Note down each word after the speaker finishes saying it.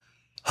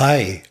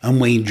Hi, I'm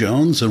Wayne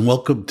Jones, and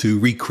welcome to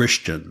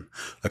Re-Christian,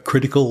 a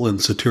critical and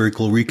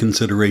satirical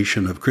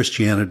reconsideration of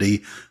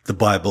Christianity, the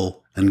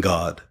Bible, and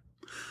God.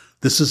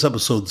 This is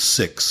episode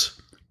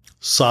 6,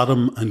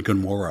 Sodom and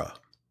Gomorrah.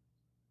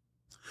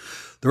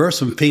 There are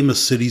some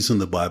famous cities in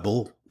the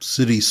Bible,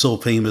 cities so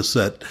famous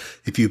that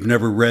if you've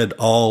never read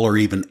all or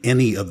even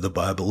any of the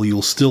Bible,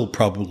 you'll still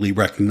probably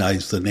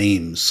recognize the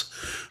names: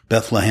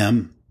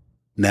 Bethlehem,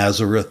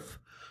 Nazareth,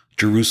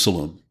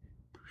 Jerusalem.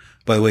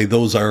 By the way,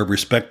 those are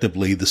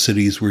respectively the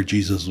cities where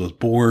Jesus was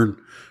born,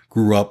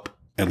 grew up,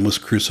 and was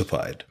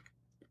crucified.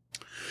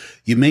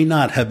 You may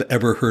not have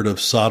ever heard of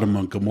Sodom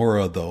and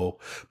Gomorrah, though,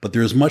 but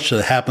there is much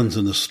that happens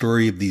in the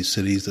story of these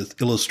cities that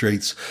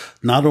illustrates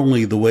not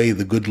only the way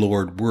the good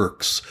Lord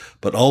works,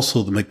 but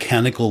also the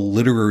mechanical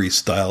literary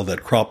style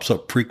that crops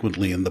up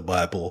frequently in the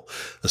Bible,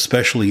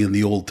 especially in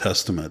the Old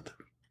Testament.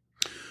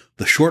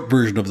 The short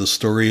version of the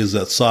story is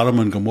that Sodom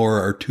and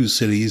Gomorrah are two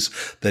cities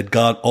that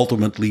God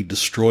ultimately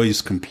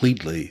destroys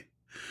completely.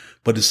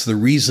 But it's the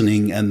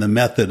reasoning and the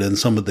method and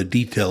some of the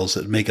details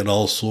that make it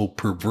all so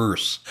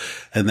perverse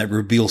and that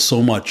reveal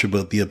so much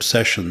about the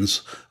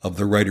obsessions of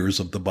the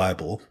writers of the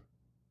Bible.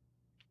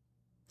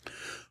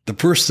 The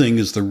first thing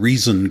is the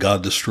reason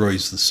God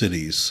destroys the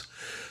cities.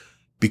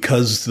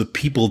 Because the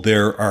people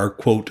there are,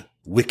 quote,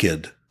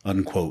 wicked,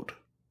 unquote.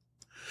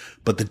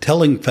 But the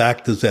telling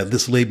fact is that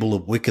this label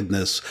of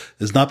wickedness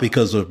is not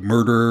because of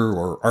murder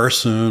or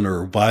arson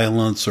or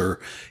violence or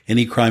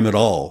any crime at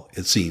all,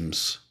 it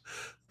seems.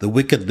 The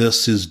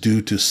wickedness is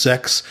due to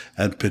sex,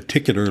 and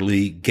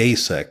particularly gay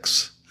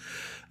sex.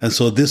 And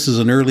so this is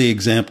an early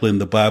example in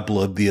the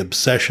Bible of the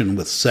obsession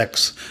with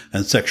sex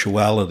and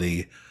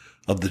sexuality,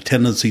 of the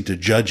tendency to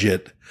judge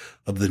it,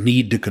 of the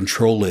need to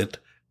control it,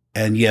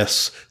 and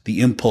yes, the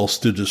impulse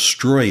to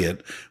destroy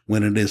it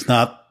when it is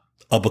not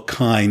of a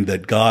kind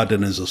that God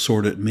and his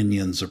assorted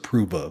minions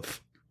approve of.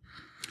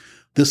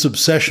 This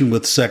obsession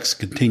with sex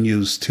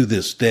continues to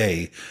this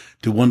day,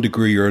 to one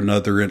degree or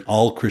another, in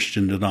all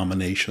Christian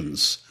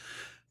denominations.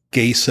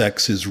 Gay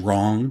sex is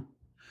wrong.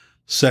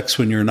 Sex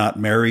when you're not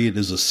married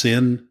is a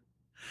sin.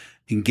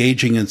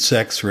 Engaging in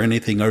sex for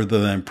anything other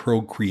than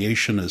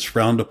procreation is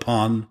frowned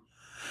upon.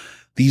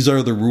 These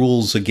are the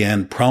rules,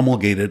 again,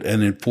 promulgated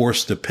and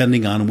enforced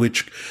depending on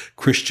which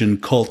Christian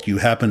cult you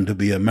happen to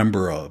be a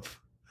member of.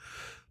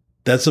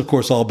 That's, of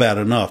course, all bad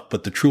enough,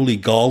 but the truly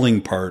galling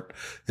part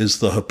is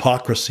the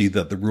hypocrisy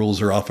that the rules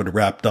are often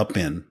wrapped up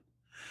in.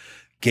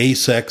 Gay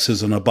sex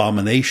is an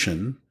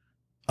abomination,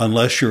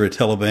 unless you're a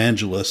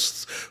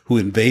televangelist who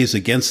inveighs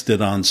against it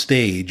on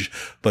stage,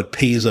 but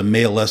pays a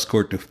male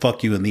escort to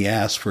fuck you in the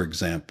ass, for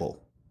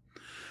example.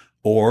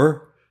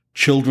 Or,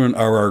 children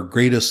are our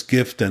greatest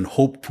gift and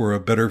hope for a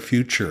better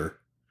future.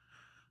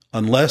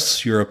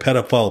 Unless you're a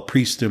pedophile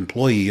priest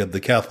employee of the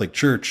Catholic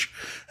Church,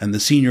 and the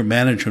senior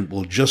management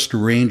will just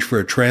arrange for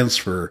a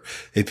transfer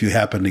if you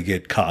happen to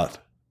get caught.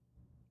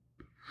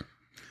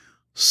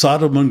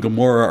 Sodom and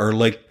Gomorrah are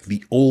like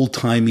the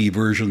old-timey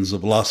versions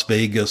of Las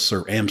Vegas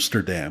or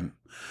Amsterdam.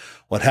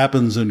 What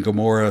happens in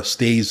Gomorrah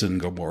stays in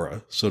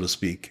Gomorrah, so to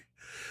speak.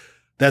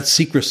 That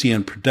secrecy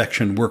and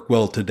protection work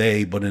well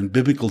today, but in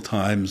biblical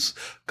times,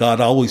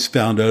 God always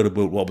found out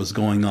about what was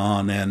going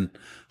on and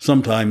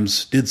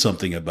sometimes did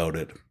something about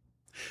it.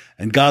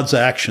 And God's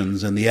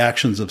actions and the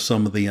actions of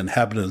some of the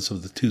inhabitants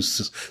of the two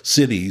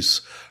cities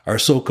are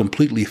so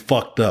completely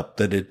fucked up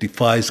that it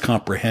defies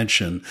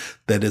comprehension,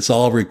 that it's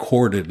all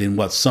recorded in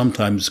what's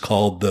sometimes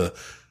called the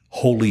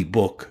Holy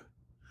Book.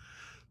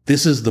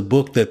 This is the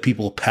book that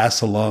people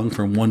pass along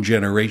from one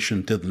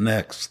generation to the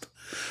next.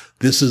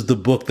 This is the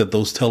book that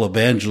those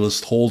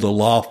televangelists hold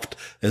aloft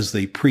as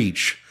they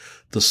preach,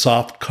 the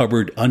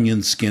soft-covered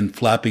onion skin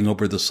flapping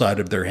over the side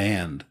of their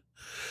hand.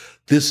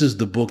 This is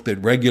the book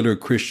that regular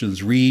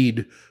Christians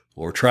read,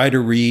 or try to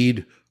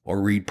read,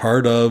 or read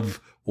part of,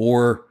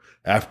 or,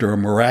 after a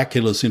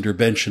miraculous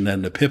intervention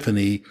and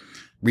epiphany,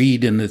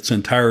 read in its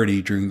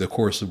entirety during the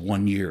course of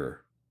 1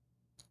 year.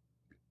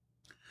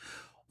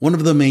 One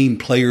of the main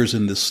players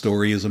in this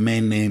story is a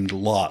man named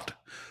Lot,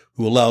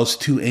 who allows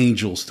two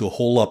angels to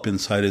hole up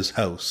inside his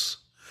house.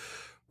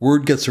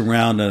 Word gets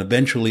around, and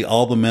eventually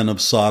all the men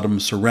of Sodom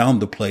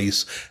surround the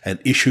place and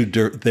issue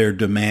their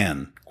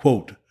demand,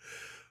 quote,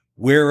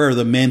 "Where are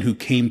the men who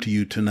came to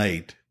you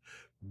tonight?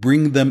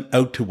 Bring them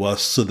out to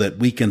us so that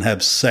we can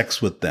have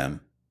sex with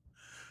them."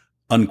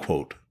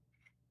 Unquote.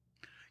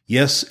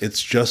 Yes,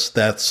 it's just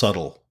that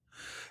subtle.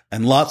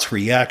 And Lot's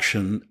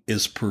reaction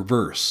is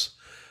perverse.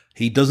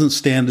 He doesn't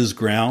stand his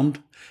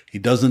ground. He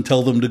doesn't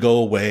tell them to go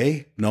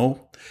away.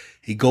 No,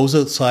 he goes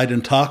outside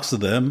and talks to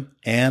them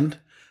and,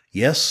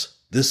 yes,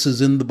 this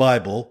is in the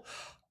Bible,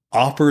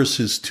 offers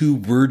his two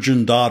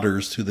virgin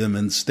daughters to them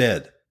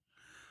instead.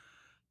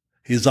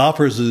 His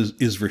offers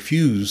is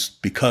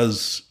refused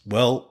because,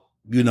 well,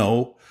 you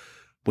know,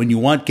 when you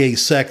want gay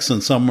sex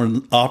and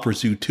someone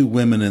offers you two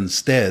women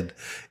instead,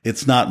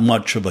 it's not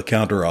much of a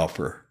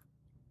counteroffer.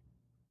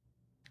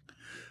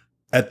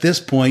 At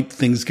this point,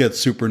 things get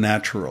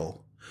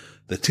supernatural.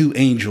 The two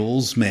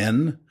angels,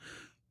 men,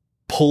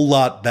 pull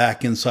Lot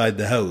back inside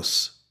the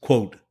house.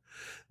 Quote,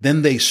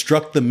 Then they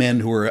struck the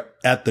men who were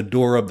at the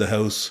door of the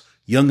house,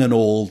 young and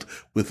old,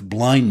 with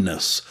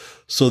blindness,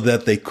 so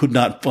that they could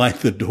not find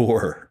the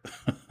door.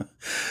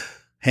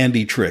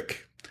 Handy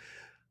trick.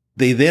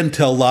 They then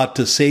tell Lot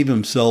to save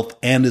himself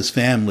and his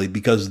family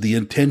because the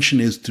intention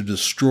is to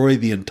destroy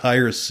the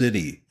entire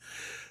city.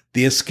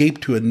 They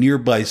escape to a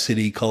nearby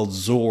city called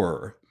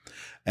Zoar,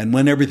 and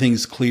when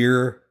everything's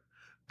clear,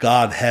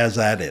 God has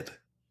at it.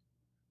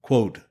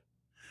 Quote,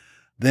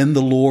 "Then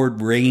the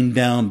Lord rained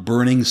down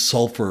burning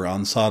sulfur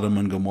on Sodom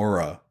and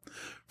Gomorrah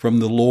from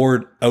the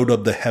Lord out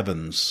of the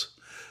heavens.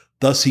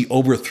 Thus he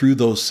overthrew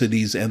those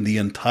cities and the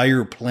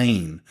entire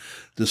plain,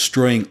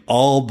 destroying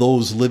all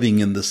those living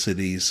in the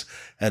cities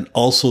and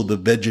also the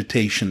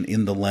vegetation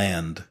in the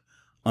land."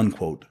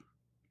 Unquote.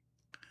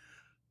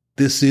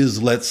 This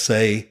is, let's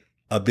say,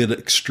 a bit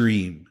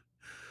extreme,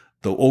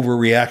 though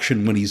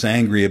overreaction when he's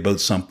angry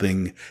about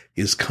something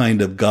is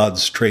kind of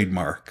God's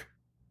trademark.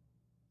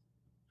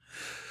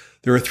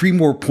 There are 3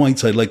 more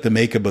points I'd like to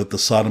make about the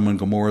Sodom and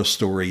Gomorrah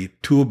story,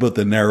 2 about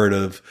the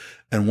narrative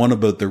and 1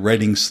 about the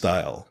writing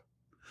style.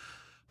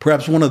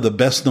 Perhaps one of the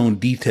best known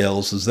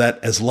details is that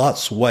as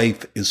Lot's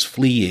wife is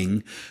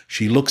fleeing,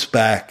 she looks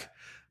back,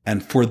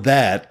 and for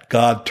that,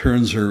 God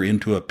turns her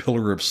into a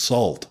pillar of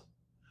salt.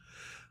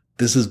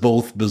 This is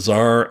both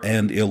bizarre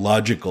and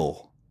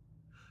illogical.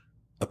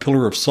 A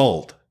pillar of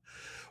salt.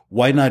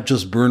 Why not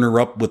just burn her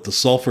up with the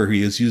sulfur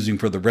he is using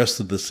for the rest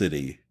of the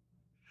city?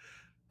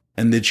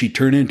 And did she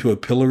turn into a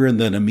pillar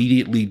and then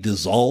immediately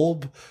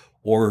dissolve,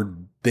 or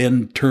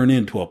then turn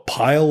into a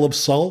pile of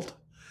salt?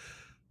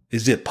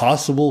 Is it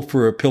possible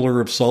for a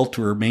pillar of salt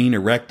to remain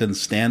erect and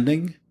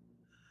standing?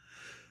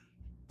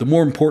 The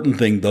more important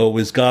thing, though,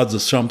 is God's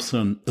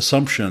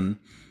assumption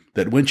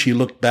that when she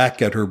looked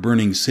back at her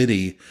burning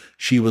city,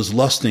 she was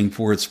lusting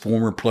for its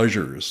former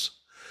pleasures.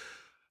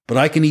 But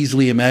I can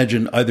easily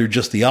imagine either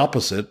just the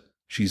opposite,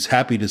 she's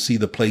happy to see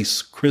the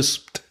place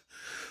crisped,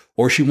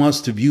 or she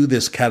wants to view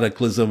this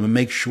cataclysm and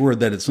make sure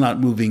that it's not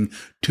moving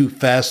too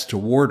fast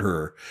toward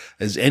her,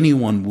 as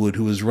anyone would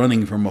who is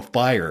running from a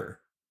fire.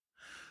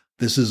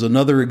 This is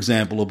another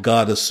example of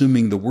God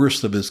assuming the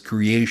worst of his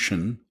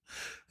creation.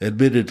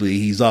 Admittedly,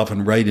 he's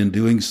often right in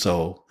doing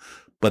so,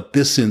 but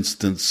this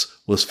instance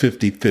was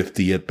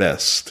 50-50 at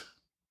best.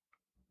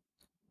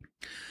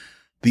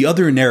 The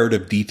other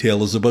narrative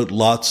detail is about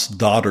Lot's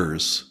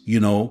daughters,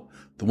 the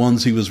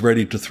ones he was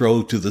ready to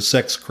throw to the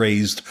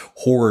sex-crazed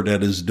horde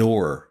at his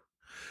door.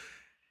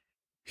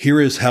 Here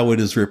is how it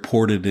is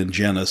reported in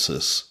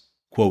Genesis.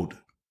 Quote,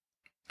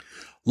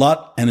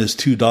 "Lot and his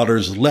 2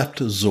 daughters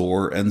left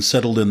Zoar and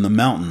settled in the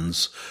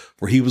mountains,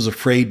 for he was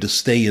afraid to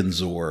stay in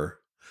Zoar.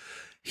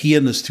 He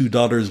and his 2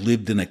 daughters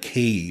lived in a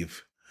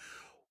cave.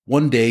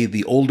 One day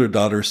the older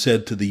daughter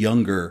said to the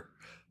younger,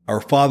 'Our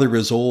father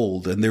is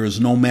old, and there is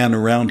no man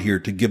around here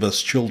to give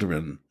us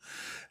children,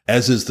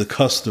 as is the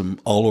custom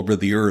all over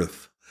the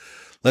earth.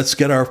 Let's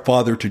get our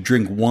father to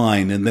drink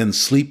wine and then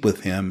sleep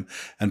with him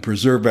and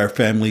preserve our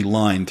family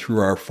line through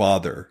our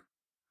father.'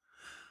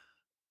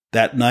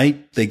 That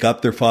night they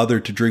got their father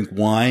to drink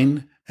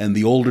wine, and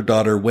the older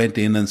daughter went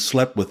in and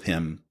slept with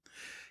him.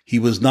 He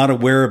was not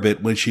aware of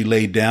it when she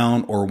lay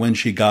down or when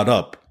she got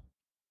up.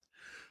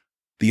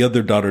 The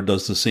other daughter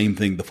does the same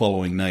thing the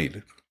following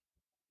night.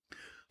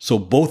 So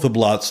both of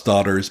Lot's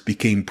daughters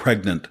became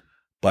pregnant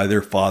by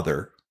their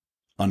father."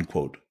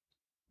 Unquote.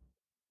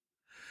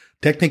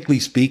 Technically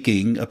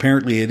speaking,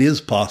 apparently it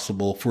is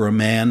possible for a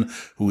man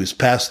who is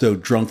passed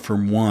out drunk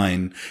from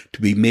wine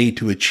to be made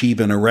to achieve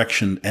an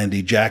erection and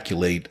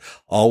ejaculate,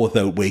 all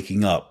without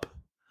waking up.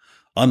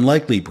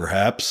 Unlikely,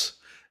 perhaps,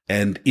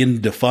 and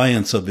in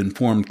defiance of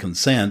informed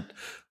consent,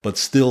 but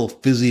still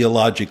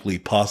physiologically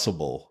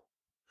possible.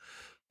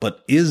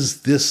 But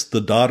is this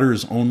the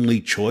daughter's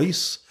only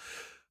choice?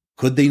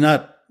 Could they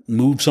not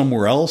move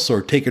somewhere else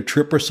or take a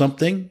trip or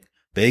something?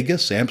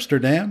 Vegas,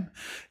 Amsterdam,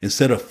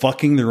 instead of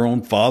fucking their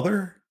own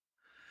father?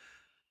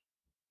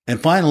 And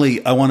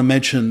finally, I want to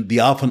mention the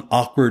often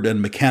awkward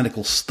and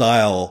mechanical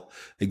style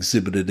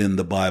exhibited in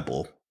the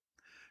Bible.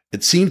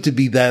 It seemed to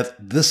be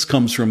that this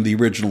comes from the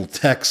original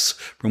texts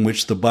from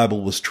which the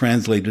Bible was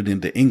translated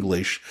into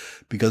English,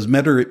 because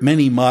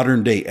many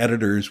modern-day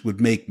editors would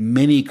make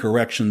many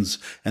corrections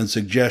and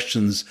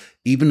suggestions,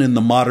 even in the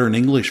modern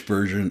English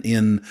version,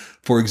 in,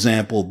 for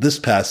example, this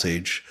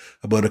passage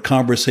about a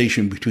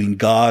conversation between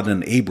God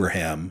and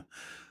Abraham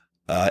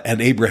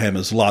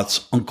is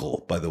Lot's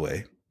uncle, by the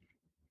way.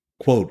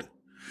 Quote,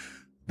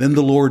 "Then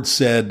the Lord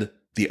said,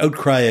 'The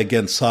outcry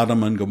against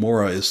Sodom and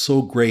Gomorrah is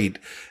so great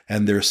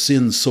and their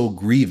sin so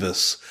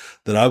grievous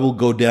that I will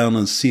go down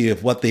and see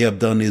if what they have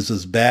done is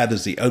as bad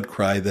as the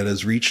outcry that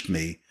has reached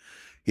me.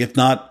 If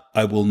not,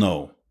 I will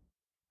know.'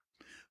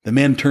 The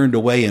men turned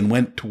away and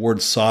went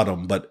towards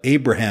Sodom, but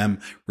Abraham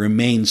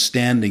remained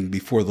standing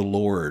before the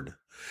Lord.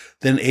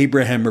 Then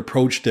Abraham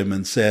reproached him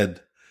and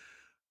said,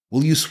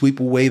 'Will you sweep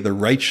away the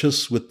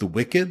righteous with the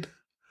wicked?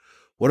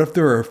 What if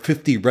there are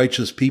 50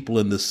 righteous people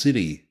in the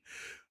city?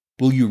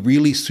 Will you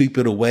really sweep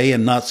it away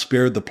and not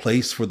spare the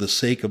place for the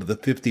sake of the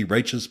 50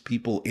 righteous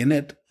people in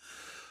it?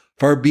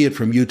 Far be it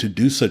from you to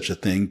do such a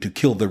thing, to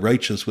kill the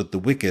righteous with the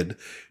wicked,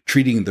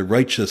 treating the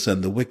righteous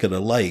and the wicked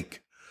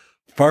alike.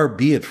 Far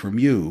be it from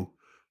you.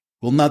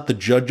 Will not the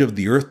judge of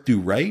the earth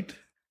do right?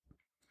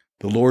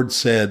 The Lord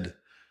said,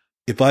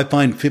 If I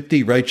find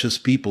 50 righteous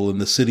people in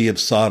the city of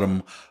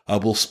Sodom, I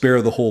will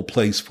spare the whole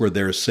place for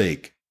their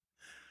sake.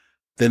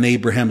 Then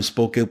Abraham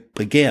spoke up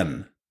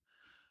again.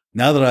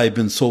 Now that I have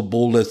been so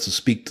bold as to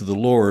speak to the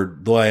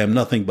Lord, though I am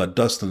nothing but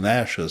dust and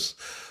ashes,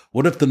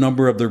 what if the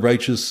number of the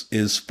righteous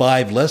is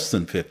 5 less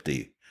than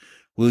 50?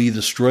 Will you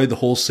destroy the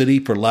whole city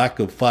for lack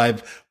of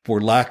 5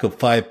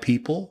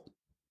 people?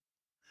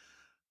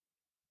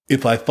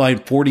 If I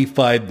find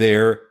 45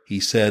 there, he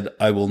said,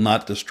 I will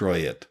not destroy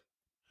it.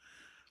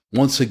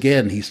 Once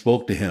again he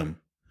spoke to him.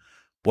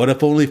 What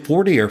if only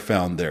 40 are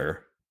found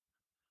there?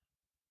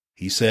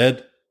 He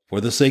said,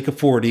 For the sake of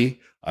 40,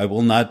 I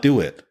will not do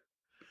it.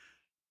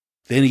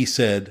 Then he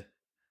said,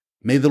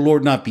 May the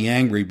Lord not be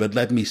angry, but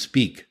let me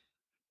speak.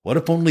 What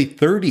if only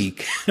 30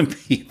 can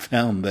be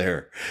found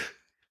there?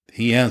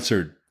 He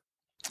answered,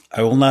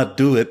 I will not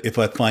do it if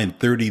I find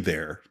 30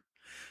 there.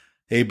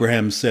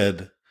 Abraham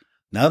said,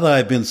 Now that I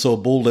have been so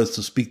bold as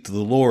to speak to the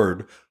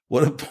Lord,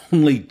 what if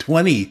only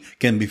 20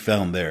 can be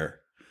found there?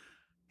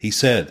 He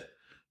said,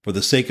 For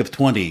the sake of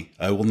 20,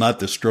 I will not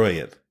destroy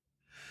it.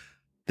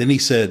 Then he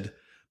said,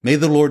 May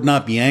the Lord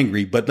not be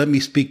angry, but let me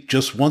speak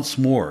just once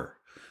more.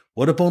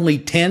 What if only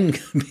 10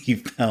 can be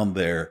found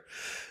there?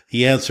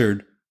 He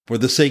answered, For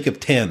the sake of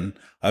 10,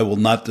 I will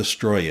not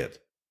destroy it.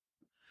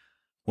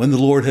 When the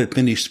Lord had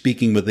finished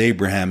speaking with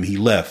Abraham, he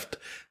left,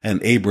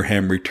 and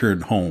Abraham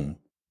returned home.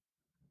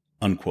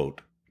 Unquote.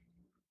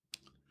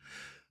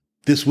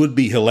 This would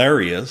be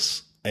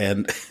hilarious,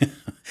 and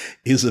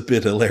is a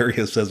bit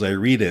hilarious as I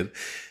read it,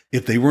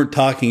 if they weren't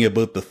talking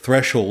about the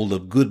threshold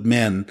of good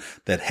men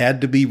that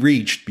had to be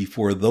reached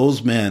before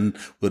those men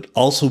would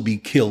also be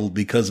killed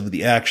because of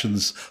the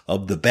actions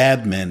of the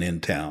bad men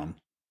in town.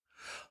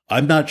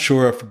 I'm not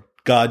sure if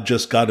God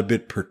just got a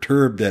bit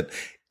perturbed at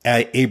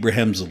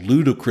Abraham's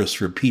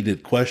ludicrous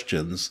repeated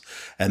questions,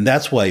 and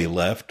that's why he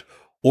left,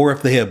 or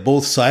if they have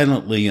both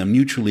silently and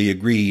mutually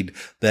agreed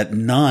that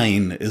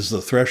 9 is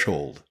the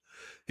threshold.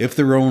 If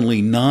there are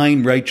only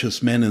 9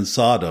 righteous men in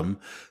Sodom,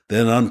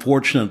 then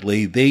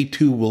unfortunately they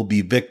too will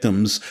be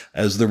victims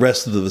as the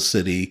rest of the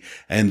city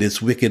and its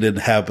wicked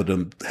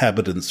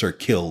inhabitants are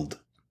killed.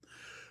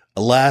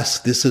 Alas,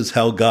 this is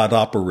how God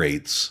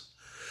operates.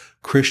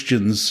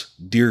 Christians,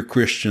 dear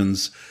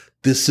Christians,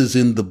 this is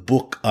in the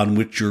book on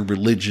which your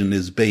religion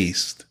is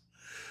based.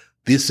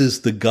 This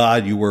is the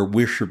God you are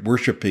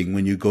worshiping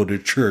when you go to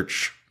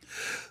church.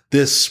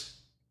 You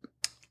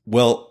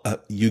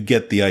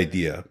get the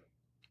idea.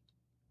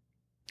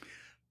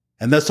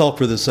 And that's all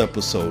for this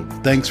episode.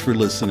 Thanks for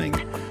listening.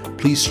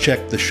 Please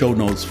check the show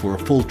notes for a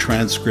full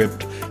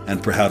transcript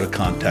and for how to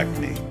contact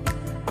me.